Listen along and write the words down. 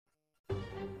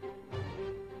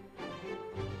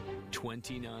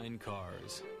29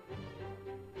 cars.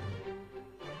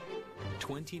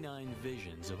 29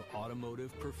 visions of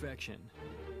automotive perfection.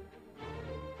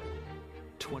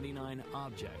 29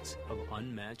 objects of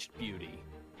unmatched beauty.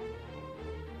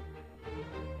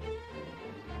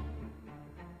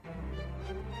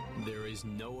 There is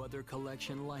no other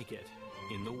collection like it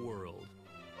in the world.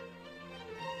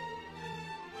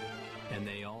 And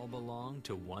they all belong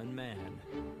to one man,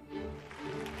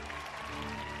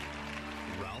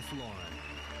 Ralph Lauren.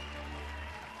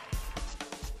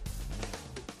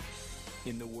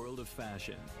 In the world of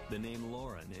fashion, the name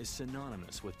Lauren is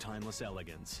synonymous with timeless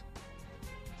elegance.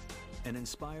 An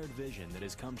inspired vision that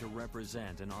has come to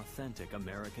represent an authentic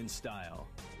American style.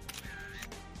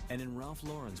 And in Ralph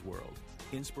Lauren's world,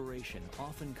 inspiration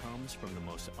often comes from the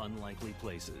most unlikely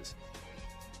places.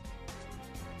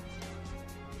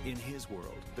 In his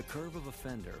world, the curve of a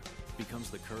fender becomes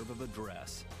the curve of a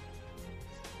dress.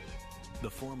 The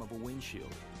form of a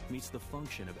windshield meets the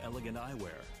function of elegant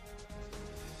eyewear.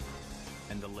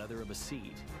 And the leather of a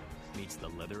seat meets the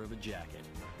leather of a jacket.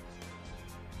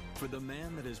 For the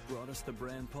man that has brought us the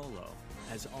brand Polo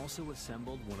has also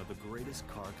assembled one of the greatest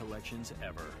car collections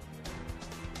ever.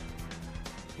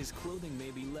 His clothing may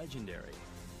be legendary,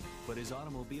 but his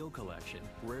automobile collection,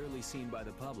 rarely seen by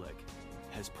the public,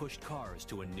 has pushed cars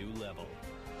to a new level,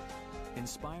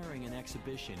 inspiring an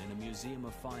exhibition in a museum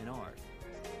of fine art,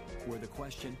 where the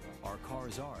question, "Are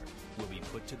cars art?" will be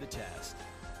put to the test.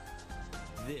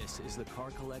 This is the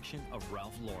car collection of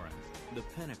Ralph Lauren, the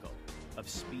pinnacle of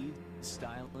speed,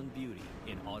 style, and beauty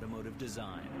in automotive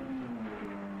design.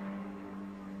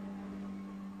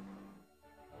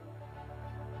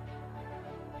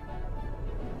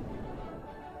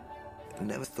 I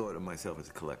never thought of myself as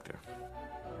a collector.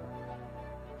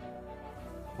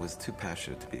 Was too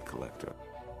passionate to be a collector.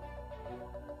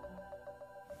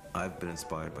 I've been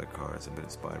inspired by cars. I've been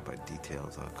inspired by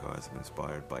details on cars. I've been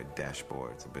inspired by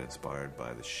dashboards. I've been inspired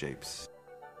by the shapes.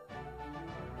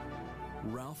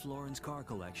 Ralph Lauren's car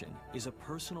collection is a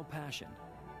personal passion.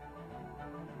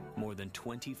 More than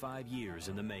 25 years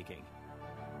in the making.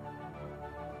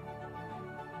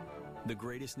 The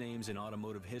greatest names in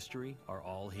automotive history are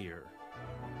all here.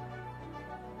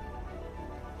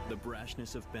 The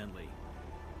brashness of Bentley,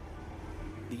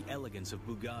 the elegance of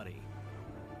Bugatti,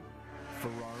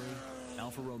 Ferrari,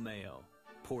 Alfa Romeo,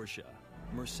 Porsche,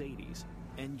 Mercedes,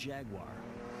 and Jaguar.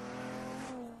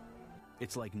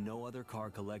 It's like no other car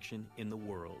collection in the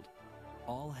world.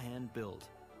 All hand-built.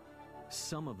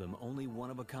 Some of them only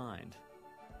one of a kind.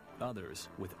 Others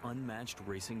with unmatched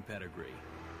racing pedigree.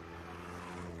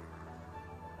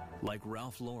 Like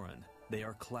Ralph Lauren, they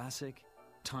are classic,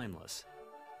 timeless,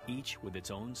 each with its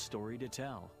own story to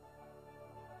tell.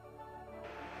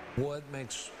 What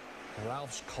makes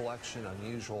Ralph's collection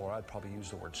unusual, or I'd probably use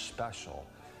the word special,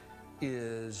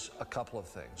 is a couple of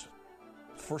things.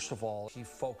 First of all, he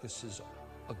focuses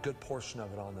a good portion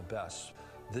of it on the best.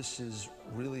 This is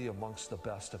really amongst the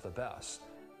best of the best.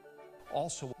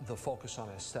 Also, the focus on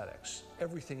aesthetics.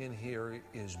 Everything in here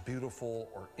is beautiful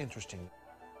or interesting.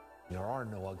 There are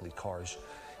no ugly cars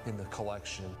in the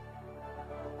collection.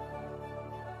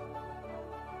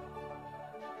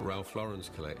 Ralph Lauren's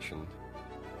collection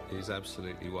is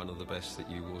absolutely one of the best that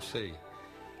you will see,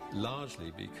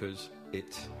 largely because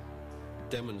it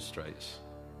demonstrates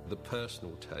the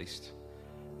personal taste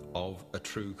of a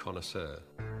true connoisseur.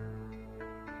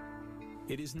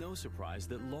 It is no surprise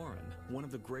that Lauren, one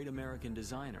of the great American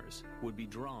designers, would be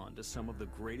drawn to some of the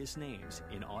greatest names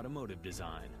in automotive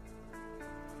design.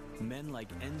 Men like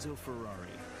Enzo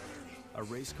Ferrari, a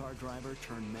race car driver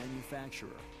turned manufacturer,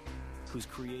 whose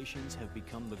creations have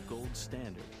become the gold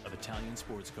standard of Italian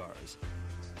sports cars.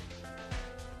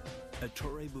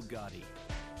 Ettore Bugatti,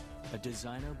 a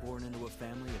designer born into a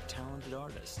family of talented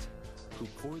artists who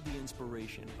poured the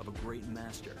inspiration of a great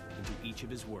master into each of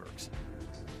his works.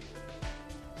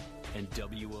 And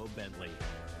W.O. Bentley,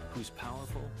 whose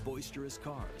powerful, boisterous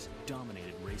cars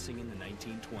dominated racing in the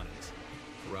 1920s.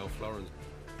 Ralph Lauren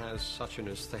has such an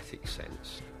aesthetic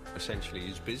sense. Essentially,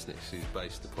 his business is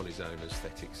based upon his own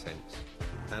aesthetic sense.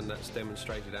 And that's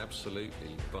demonstrated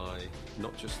absolutely by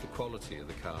not just the quality of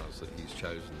the cars that he's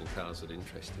chosen, the cars that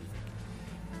interest him,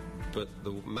 but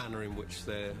the manner in which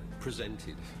they're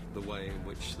presented, the way in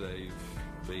which they've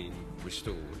been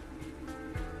restored,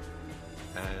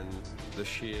 and the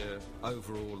sheer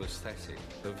overall aesthetic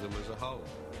of them as a whole.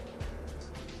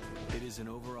 It is an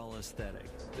overall aesthetic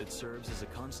that serves as a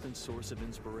constant source of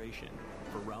inspiration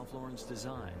for Ralph Lauren's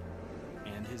design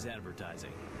and his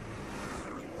advertising.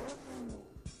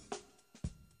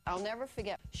 I'll never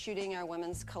forget shooting our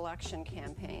women's collection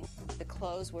campaign. The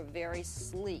clothes were very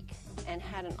sleek and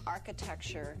had an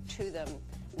architecture to them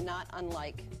not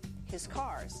unlike his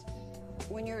cars.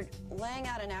 When you're laying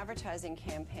out an advertising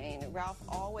campaign, Ralph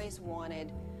always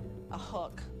wanted a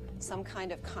hook, some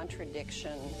kind of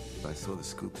contradiction. I saw the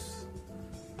scoops,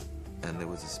 and there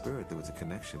was a spirit, there was a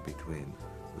connection between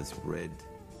this red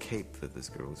cape that this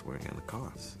girl was wearing and the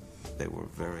cars. They were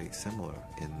very similar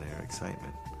in their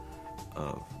excitement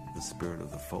of the spirit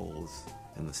of the folds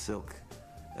in the silk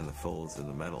and the folds in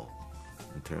the metal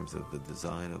in terms of the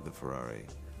design of the Ferrari.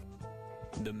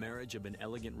 The marriage of an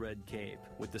elegant red cape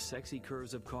with the sexy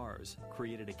curves of cars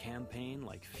created a campaign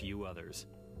like few others.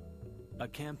 A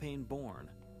campaign born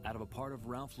out of a part of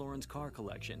Ralph Lauren's car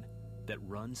collection that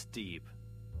runs deep.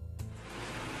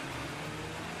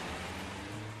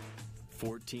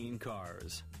 14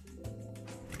 cars.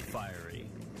 Fiery.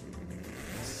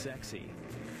 Sexy.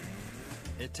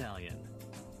 Italian.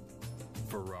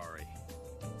 Ferrari.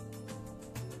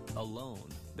 Alone,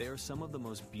 they are some of the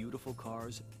most beautiful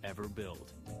cars ever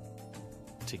built.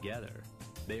 Together,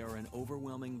 they are an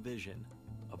overwhelming vision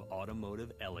of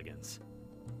automotive elegance.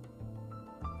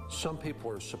 Some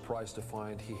people are surprised to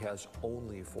find he has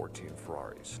only 14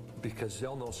 Ferraris because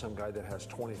they'll know some guy that has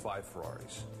 25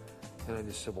 Ferraris. And I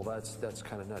just said, well, that's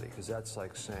kind of nutty, because that's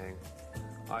like saying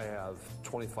I have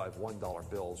 25 $1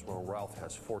 bills when Ralph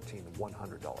has 14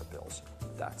 $100 bills.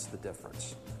 That's the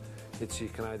difference. You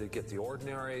can either get the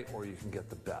ordinary or you can get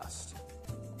the best.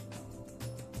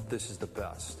 This is the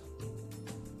best.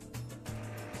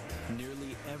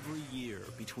 Nearly every year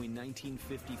between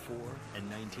 1954 and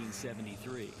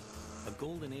 1973, a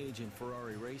golden age in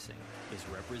Ferrari racing is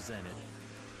represented,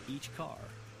 each car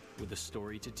with a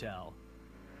story to tell.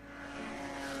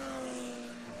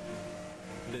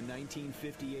 The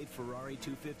 1958 Ferrari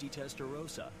 250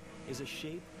 Testarossa is a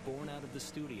shape born out of the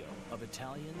studio of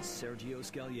Italian Sergio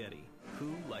Scaglietti,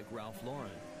 who, like Ralph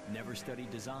Lauren, never studied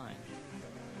design,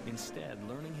 instead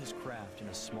learning his craft in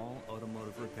a small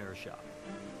automotive repair shop.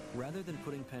 Rather than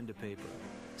putting pen to paper,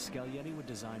 Scaglietti would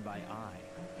design by eye,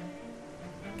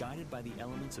 guided by the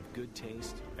elements of good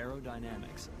taste,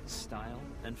 aerodynamics, style,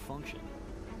 and function,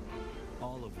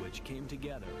 all of which came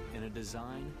together in a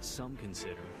design some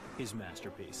consider his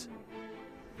masterpiece.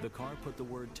 The car put the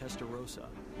word Testarossa,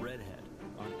 redhead,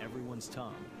 on everyone's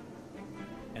tongue,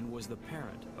 and was the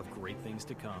parent of great things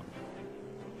to come.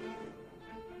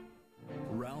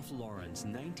 Ralph Lauren's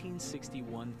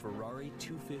 1961 Ferrari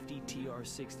 250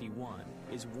 TR61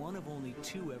 is one of only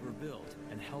two ever built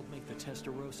and helped make the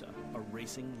Testarossa a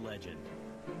racing legend.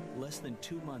 Less than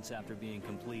 2 months after being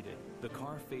completed, the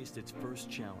car faced its first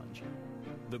challenge,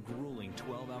 the grueling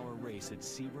 12-hour race at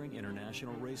Sebring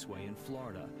International Raceway in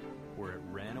Florida, where it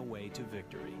ran away to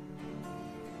victory.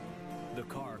 The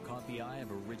car caught the eye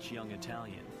of a rich young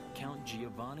Italian, Count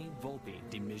Giovanni Volpi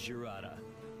di Misurata.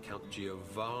 Count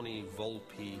Giovanni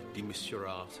Volpi di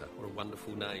Misurata. What a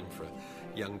wonderful name for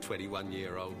a young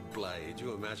 21-year-old blade.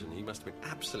 You imagine, he must have been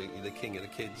absolutely the king of the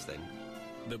kids then.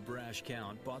 The brash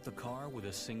Count bought the car with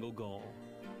a single goal,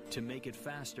 to make it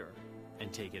faster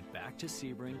and take it back to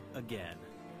Sebring again.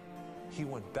 He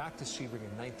went back to Sebring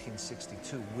in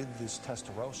 1962 with this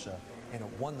Testarossa, and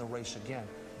it won the race again,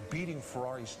 beating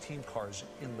Ferrari's team cars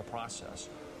in the process.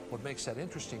 What makes that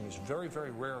interesting is very,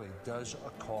 very rarely does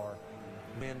a car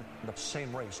win the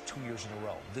same race 2 years in a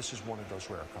row. This is one of those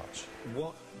rare cars.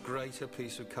 What greater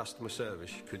piece of customer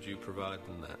service could you provide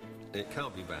than that? It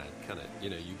can't be bad, can it? You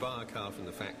know, you buy a car from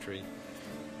the factory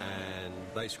and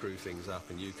they screw things up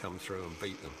and you come through and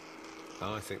beat them.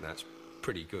 I think that's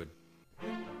pretty good.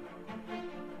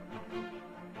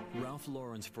 Ralph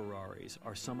Lauren's Ferraris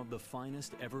are some of the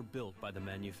finest ever built by the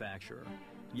manufacturer.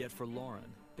 Yet for Lauren,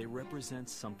 they represent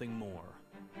something more.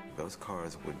 Those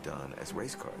cars were done as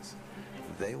race cars.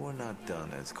 They were not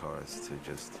done as cars to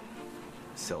just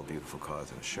sell beautiful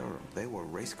cars in a showroom. They were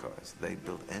race cars. They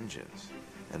built engines,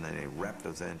 and then they wrapped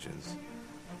those engines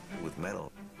with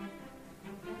metal.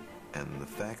 And the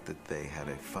fact that they had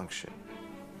a function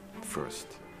first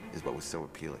is what was so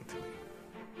appealing to me.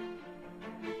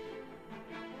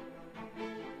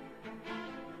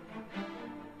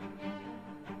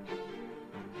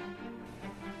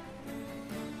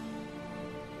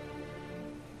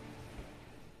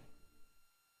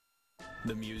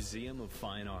 The Museum of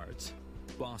Fine Arts,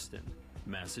 Boston,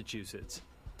 Massachusetts,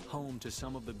 home to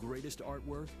some of the greatest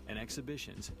artwork and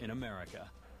exhibitions in America.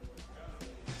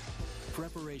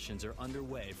 Preparations are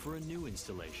underway for a new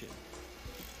installation,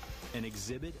 an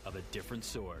exhibit of a different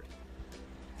sort.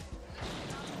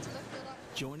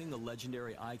 Joining the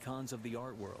legendary icons of the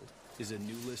art world is a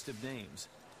new list of names: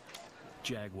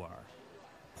 Jaguar,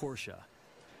 Porsche,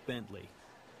 Bentley,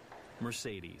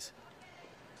 Mercedes.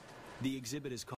 The exhibit is called